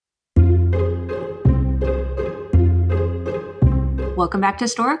Welcome back to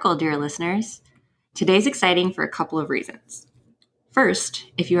Historical, dear listeners. Today's exciting for a couple of reasons. First,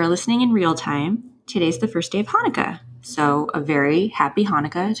 if you are listening in real time, today's the first day of Hanukkah, so a very happy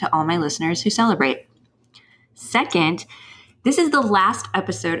Hanukkah to all my listeners who celebrate. Second, this is the last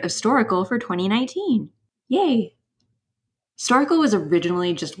episode of Historical for 2019. Yay! Historical was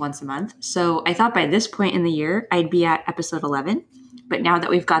originally just once a month, so I thought by this point in the year I'd be at episode 11. But now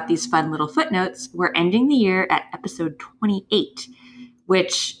that we've got these fun little footnotes, we're ending the year at episode 28,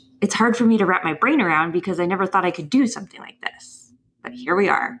 which it's hard for me to wrap my brain around because I never thought I could do something like this. But here we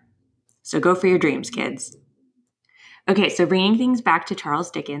are. So go for your dreams, kids. Okay, so bringing things back to Charles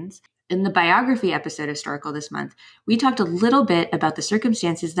Dickens, in the biography episode of Historical this month, we talked a little bit about the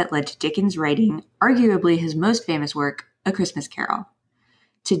circumstances that led to Dickens writing arguably his most famous work, A Christmas Carol.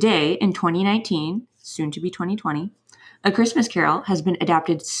 Today, in 2019, soon to be 2020, A Christmas Carol has been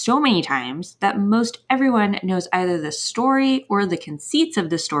adapted so many times that most everyone knows either the story or the conceits of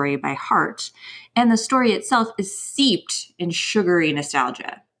the story by heart, and the story itself is steeped in sugary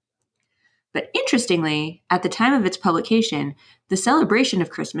nostalgia. But interestingly, at the time of its publication, the celebration of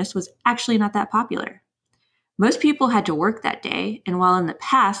Christmas was actually not that popular. Most people had to work that day, and while in the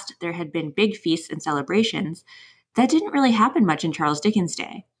past there had been big feasts and celebrations, that didn't really happen much in Charles Dickens'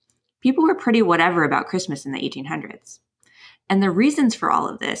 day. People were pretty whatever about Christmas in the 1800s. And the reasons for all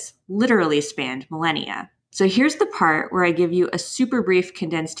of this literally spanned millennia. So here's the part where I give you a super brief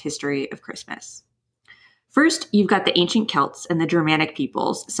condensed history of Christmas. First, you've got the ancient Celts and the Germanic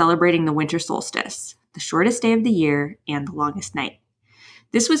peoples celebrating the winter solstice, the shortest day of the year and the longest night.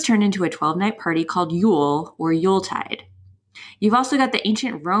 This was turned into a 12-night party called Yule or Yuletide. You've also got the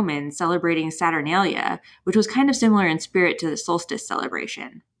ancient Romans celebrating Saturnalia, which was kind of similar in spirit to the solstice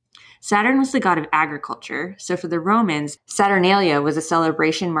celebration. Saturn was the god of agriculture, so for the Romans, Saturnalia was a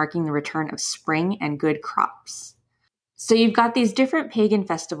celebration marking the return of spring and good crops. So you've got these different pagan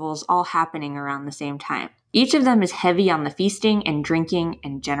festivals all happening around the same time. Each of them is heavy on the feasting and drinking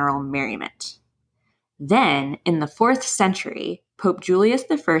and general merriment. Then, in the 4th century, Pope Julius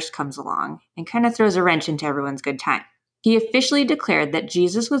I comes along and kind of throws a wrench into everyone's good time. He officially declared that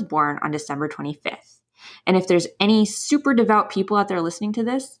Jesus was born on December 25th. And if there's any super devout people out there listening to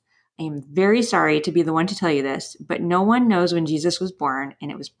this, I am very sorry to be the one to tell you this, but no one knows when Jesus was born,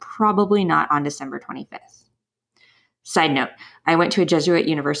 and it was probably not on December 25th. Side note, I went to a Jesuit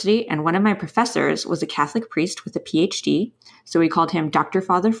university, and one of my professors was a Catholic priest with a PhD, so we called him Dr.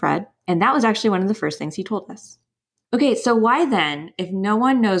 Father Fred, and that was actually one of the first things he told us. Okay, so why then, if no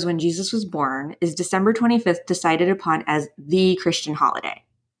one knows when Jesus was born, is December 25th decided upon as the Christian holiday?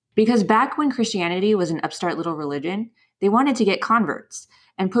 Because back when Christianity was an upstart little religion, they wanted to get converts,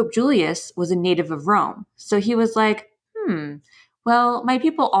 and Pope Julius was a native of Rome, so he was like, well, my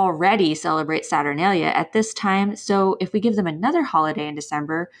people already celebrate Saturnalia at this time, so if we give them another holiday in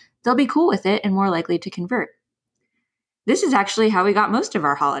December, they'll be cool with it and more likely to convert. This is actually how we got most of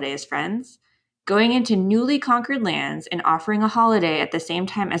our holidays, friends. Going into newly conquered lands and offering a holiday at the same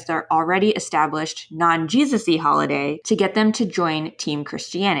time as their already established non-Jesus-y holiday to get them to join Team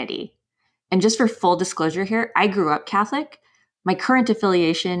Christianity. And just for full disclosure here, I grew up Catholic. My current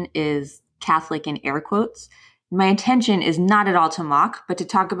affiliation is Catholic in air quotes. My intention is not at all to mock, but to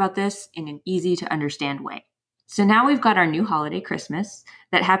talk about this in an easy to understand way. So now we've got our new holiday, Christmas,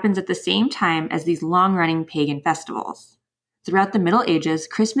 that happens at the same time as these long-running pagan festivals. Throughout the Middle Ages,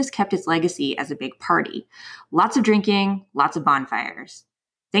 Christmas kept its legacy as a big party. Lots of drinking, lots of bonfires.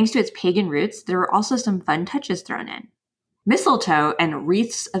 Thanks to its pagan roots, there were also some fun touches thrown in. Mistletoe and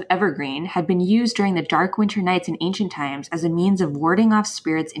wreaths of evergreen had been used during the dark winter nights in ancient times as a means of warding off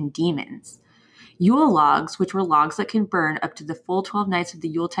spirits and demons. Yule logs, which were logs that can burn up to the full 12 nights of the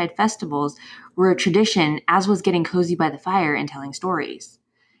Yuletide festivals, were a tradition, as was getting cozy by the fire and telling stories.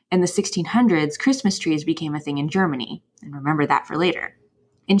 In the 1600s, Christmas trees became a thing in Germany, and remember that for later.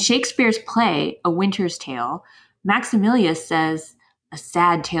 In Shakespeare's play, A Winter's Tale, Maximilius says, "A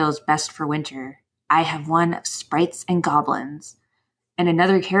sad tale's best for winter. I have one of sprites and goblins." And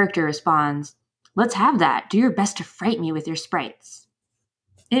another character responds, "Let's have that. Do your best to fright me with your sprites."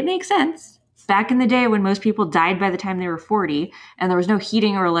 It makes sense. Back in the day when most people died by the time they were 40, and there was no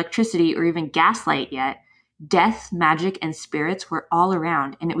heating or electricity or even gaslight yet, death, magic, and spirits were all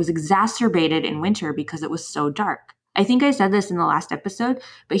around, and it was exacerbated in winter because it was so dark. I think I said this in the last episode,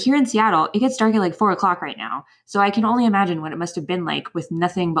 but here in Seattle, it gets dark at like 4 o'clock right now, so I can only imagine what it must have been like with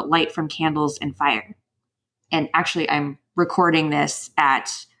nothing but light from candles and fire. And actually, I'm recording this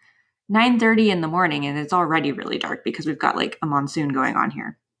at 9:30 in the morning, and it's already really dark because we've got like a monsoon going on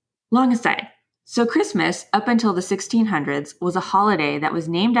here. Long aside. So Christmas, up until the 1600s, was a holiday that was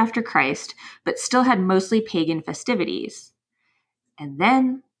named after Christ, but still had mostly pagan festivities. And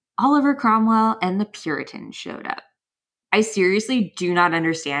then Oliver Cromwell and the Puritans showed up. I seriously do not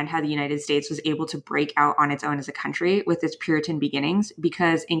understand how the United States was able to break out on its own as a country with its Puritan beginnings,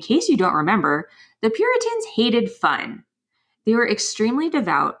 because in case you don't remember, the Puritans hated fun. They were extremely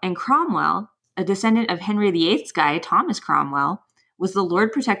devout, and Cromwell, a descendant of Henry VIII's guy, Thomas Cromwell, was the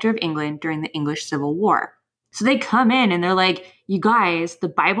Lord Protector of England during the English Civil War. So they come in and they're like, you guys, the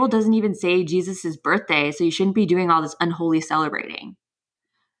Bible doesn't even say Jesus' birthday, so you shouldn't be doing all this unholy celebrating.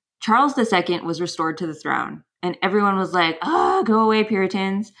 Charles II was restored to the throne, and everyone was like, go away,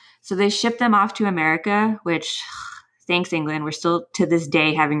 Puritans. So they shipped them off to America, which, thanks, England, we're still to this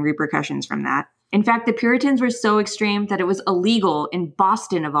day having repercussions from that. In fact, the Puritans were so extreme that it was illegal in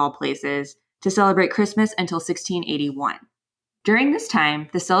Boston, of all places, to celebrate Christmas until 1681. During this time,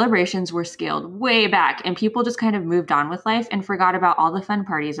 the celebrations were scaled way back, and people just kind of moved on with life and forgot about all the fun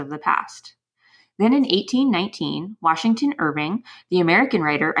parties of the past. Then in 1819, Washington Irving, the American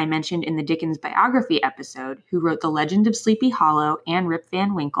writer I mentioned in the Dickens biography episode, who wrote The Legend of Sleepy Hollow and Rip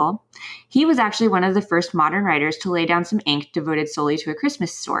Van Winkle, he was actually one of the first modern writers to lay down some ink devoted solely to a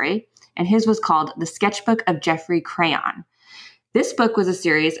Christmas story, and his was called The Sketchbook of Geoffrey Crayon. This book was a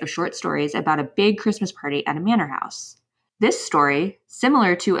series of short stories about a big Christmas party at a manor house. This story,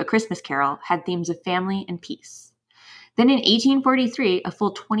 similar to A Christmas Carol, had themes of family and peace. Then in 1843, a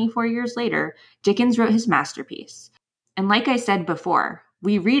full 24 years later, Dickens wrote his masterpiece. And like I said before,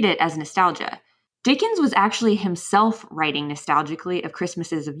 we read it as nostalgia. Dickens was actually himself writing nostalgically of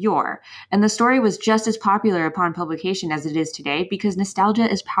Christmases of yore, and the story was just as popular upon publication as it is today because nostalgia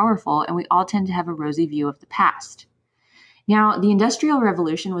is powerful and we all tend to have a rosy view of the past. Now, the Industrial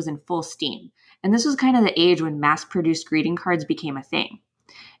Revolution was in full steam, and this was kind of the age when mass-produced greeting cards became a thing.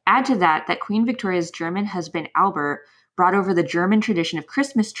 Add to that Queen Victoria's German husband Albert brought over the German tradition of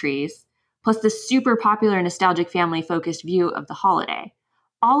Christmas trees, plus the super popular nostalgic family-focused view of the holiday.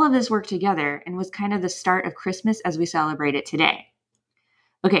 All of this worked together and was kind of the start of Christmas as we celebrate it today.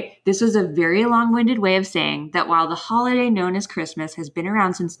 Okay, this was a very long-winded way of saying that while the holiday known as Christmas has been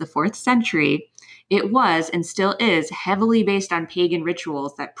around since the 4th century, it was and still is heavily based on pagan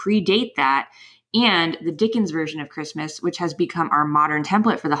rituals that predate that, and the Dickens version of Christmas, which has become our modern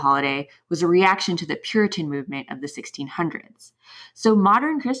template for the holiday, was a reaction to the Puritan movement of the 1600s. So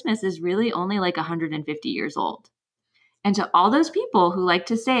modern Christmas is really only like 150 years old. And to all those people who like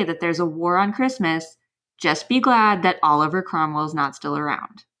to say that there's a war on Christmas, just be glad that Oliver Cromwell's not still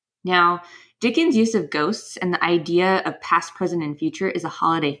around. Now, Dickens' use of ghosts and the idea of past, present, and future is a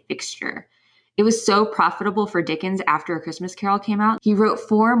holiday fixture. It was so profitable for Dickens after A Christmas Carol came out, he wrote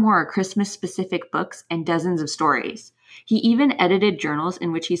 4 more Christmas-specific books and dozens of stories. He even edited journals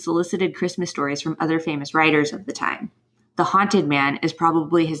in which he solicited Christmas stories from other famous writers of the time. The Haunted Man is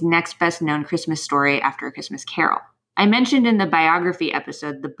probably his next best-known Christmas story after A Christmas Carol. I mentioned in the biography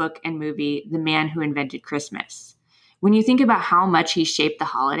episode the book and movie The Man Who Invented Christmas. When you think about how much he shaped the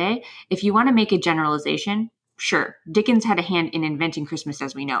holiday, if you want to make a generalization, sure, Dickens had a hand in inventing Christmas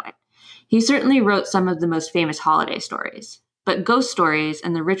as we know it. He certainly wrote some of the most famous holiday stories, but ghost stories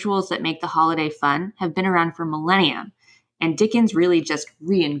and the rituals that make the holiday fun have been around for millennia, and Dickens really just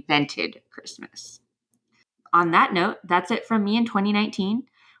reinvented Christmas. On that note, that's it from me in 2019.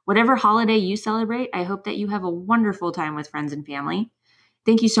 Whatever holiday you celebrate, I hope that you have a wonderful time with friends and family.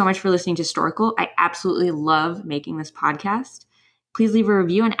 Thank you so much for listening to Storkle. I absolutely love making this podcast. Please leave a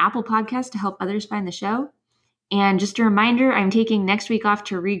review on Apple Podcasts to help others find the show. And just a reminder, I'm taking next week off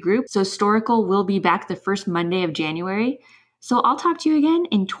to regroup, so Storkle will be back the first Monday of January. So I'll talk to you again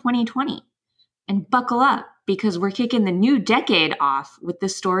in 2020. And buckle up, because we're kicking the new decade off with the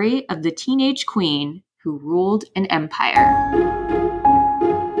story of the teenage queen who ruled an empire.